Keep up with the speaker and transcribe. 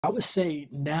I would say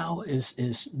now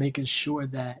is making sure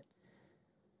that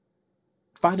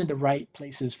finding the right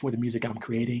places for the music I'm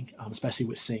creating, especially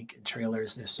with sync and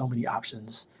trailers. There's so many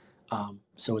options.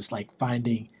 So it's like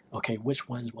finding, okay, which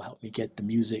ones will help me get the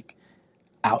music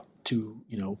out to,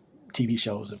 TV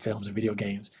shows and films and video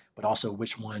games, but also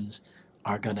which ones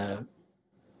are gonna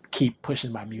keep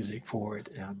pushing my music forward.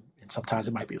 And sometimes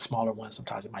it might be a smaller one,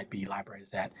 sometimes it might be libraries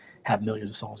that have millions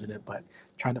of songs in it, but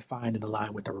trying to find and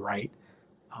align with the right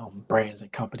brands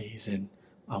and companies and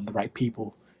the right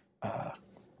people. Uh,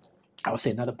 I would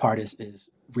say another part is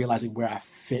realizing where I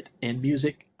fit in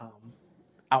music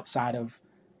outside of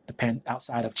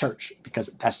outside of church, because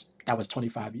that was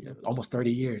 25 years, almost 30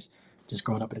 years just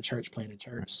growing up in a church, playing in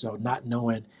church. So not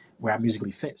knowing where I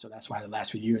musically fit. So that's why the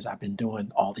last few years I've been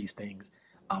doing all these things,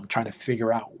 trying to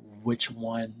figure out which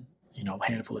one,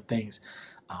 handful of things.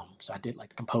 So I did like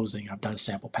the composing. I've done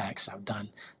sample packs. I've done,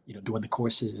 doing the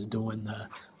courses, doing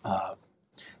uh,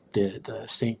 the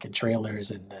sync and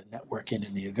trailers and the networking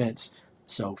and the events.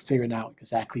 So figuring out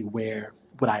exactly where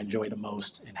what I enjoy the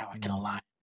most and how I can align